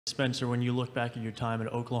Spencer, when you look back at your time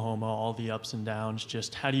at Oklahoma, all the ups and downs,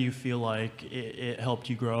 just how do you feel like it helped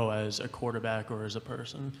you grow as a quarterback or as a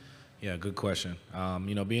person? Yeah, good question.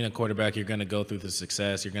 Being a quarterback, you're going to go through the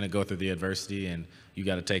success, you're going to go through the adversity, and you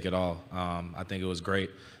got to take it all. I think it was great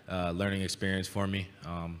learning experience for me.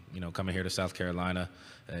 Coming here to South Carolina,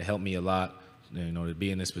 it helped me a lot. To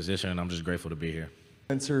be in this position, and I'm just grateful to be here.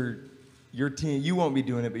 Spencer, your team, you won't be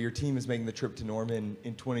doing it, but your team is making the trip to Norman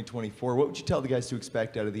in 2024. What would you tell the guys to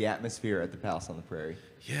expect out of the atmosphere at the Palace on the Prairie?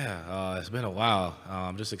 Yeah, it's been a while.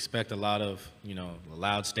 Just expect a lot of, a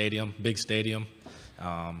loud stadium, big stadium,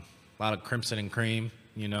 a lot of crimson and cream,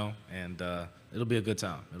 and it'll be a good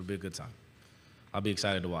time. It'll be a good time. I'll be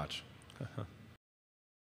excited to watch.